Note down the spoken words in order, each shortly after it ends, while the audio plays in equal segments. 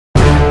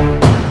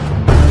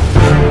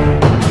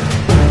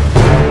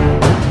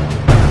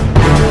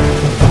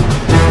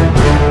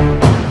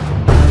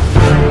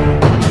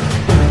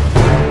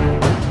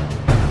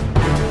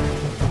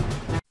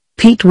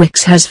Pete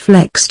Wicks has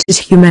flexed his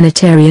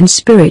humanitarian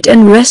spirit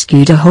and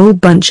rescued a whole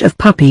bunch of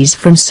puppies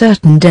from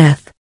certain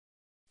death.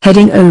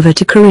 Heading over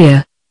to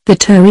Korea, the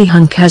TOWIE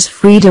hunk has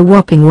freed a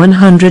whopping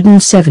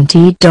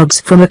 170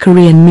 dogs from a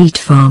Korean meat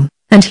farm,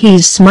 and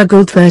he's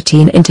smuggled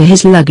 13 into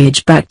his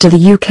luggage back to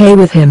the UK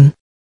with him.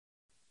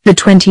 The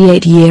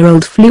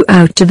 28-year-old flew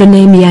out to the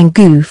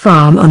Namyanggu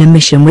farm on a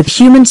mission with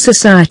Human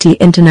Society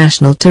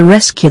International to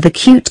rescue the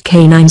cute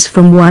canines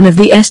from one of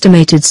the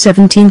estimated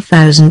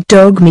 17,000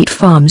 dog meat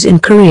farms in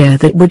Korea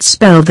that would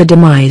spell the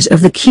demise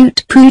of the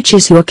cute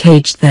pooches who are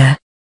caged there.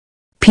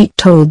 Pete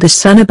told The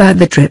Sun about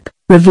the trip,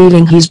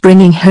 revealing he's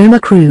bringing home a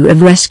crew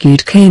of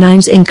rescued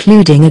canines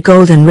including a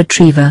golden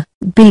retriever,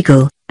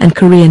 beagle, and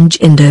Korean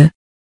Jindo.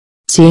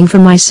 Seeing for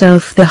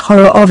myself the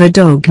horror of a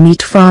dog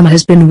meat farm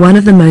has been one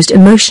of the most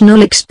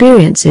emotional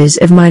experiences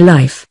of my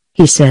life,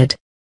 he said.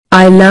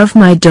 I love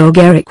my dog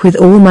Eric with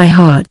all my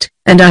heart,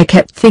 and I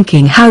kept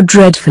thinking how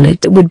dreadful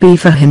it would be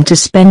for him to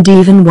spend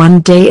even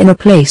one day in a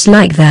place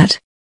like that.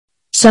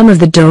 Some of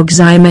the dogs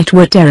I met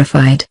were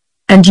terrified,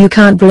 and you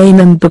can't blame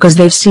them because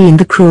they've seen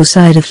the cruel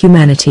side of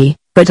humanity,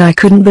 but I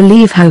couldn't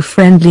believe how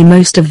friendly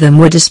most of them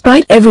were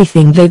despite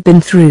everything they've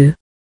been through.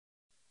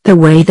 The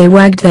way they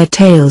wagged their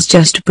tails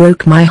just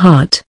broke my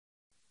heart.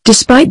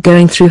 Despite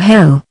going through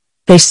hell,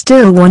 they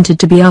still wanted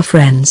to be our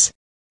friends.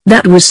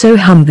 That was so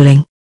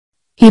humbling.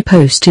 He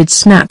posted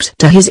snaps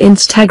to his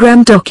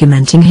Instagram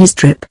documenting his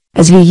trip,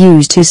 as he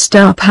used his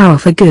star power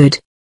for good.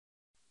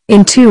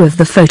 In two of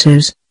the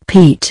photos,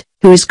 Pete,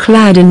 who is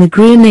clad in the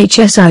green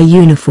HSI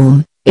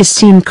uniform, is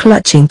seen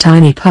clutching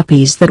tiny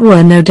puppies that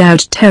were no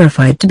doubt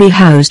terrified to be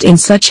housed in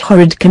such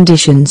horrid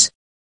conditions.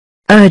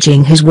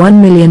 Urging his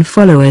 1 million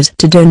followers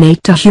to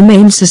donate to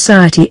Humane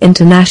Society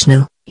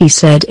International, he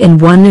said in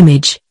one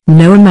image,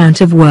 "No amount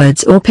of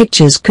words or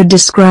pictures could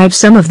describe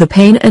some of the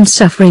pain and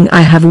suffering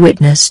I have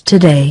witnessed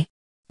today.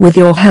 With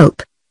your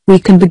help, we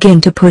can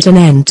begin to put an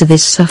end to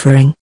this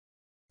suffering."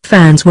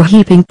 Fans were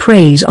heaping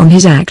praise on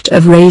his act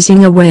of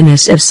raising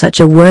awareness of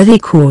such a worthy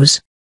cause.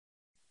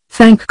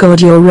 "Thank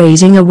God you're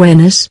raising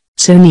awareness,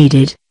 so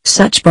needed,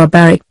 such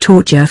barbaric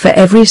torture for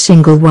every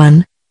single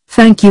one.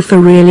 Thank you for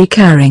really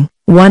caring,"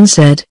 one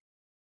said.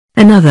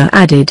 Another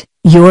added,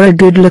 "You're a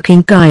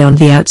good-looking guy on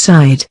the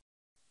outside.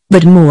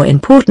 But more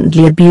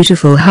importantly a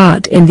beautiful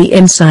heart in the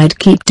inside.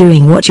 Keep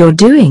doing what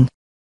you're doing."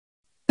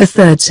 A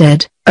third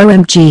said,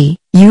 "OMG,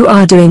 you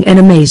are doing an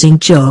amazing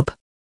job.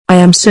 I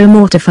am so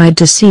mortified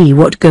to see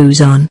what goes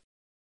on."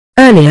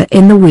 Earlier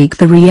in the week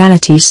the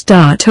reality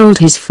star told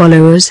his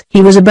followers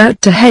he was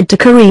about to head to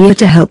Korea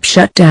to help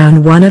shut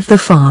down one of the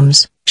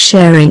farms,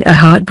 sharing a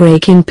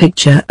heartbreaking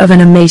picture of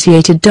an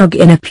emaciated dog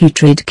in a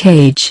putrid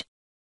cage.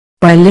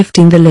 By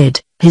lifting the lid,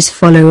 his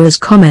followers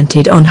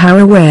commented on how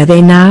aware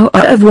they now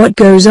are of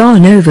what goes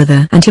on over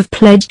there and have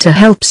pledged to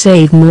help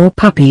save more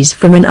puppies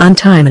from an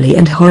untimely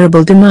and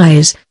horrible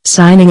demise,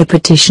 signing a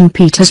petition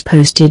Pete has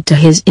posted to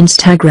his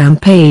Instagram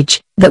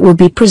page, that will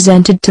be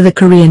presented to the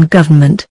Korean government.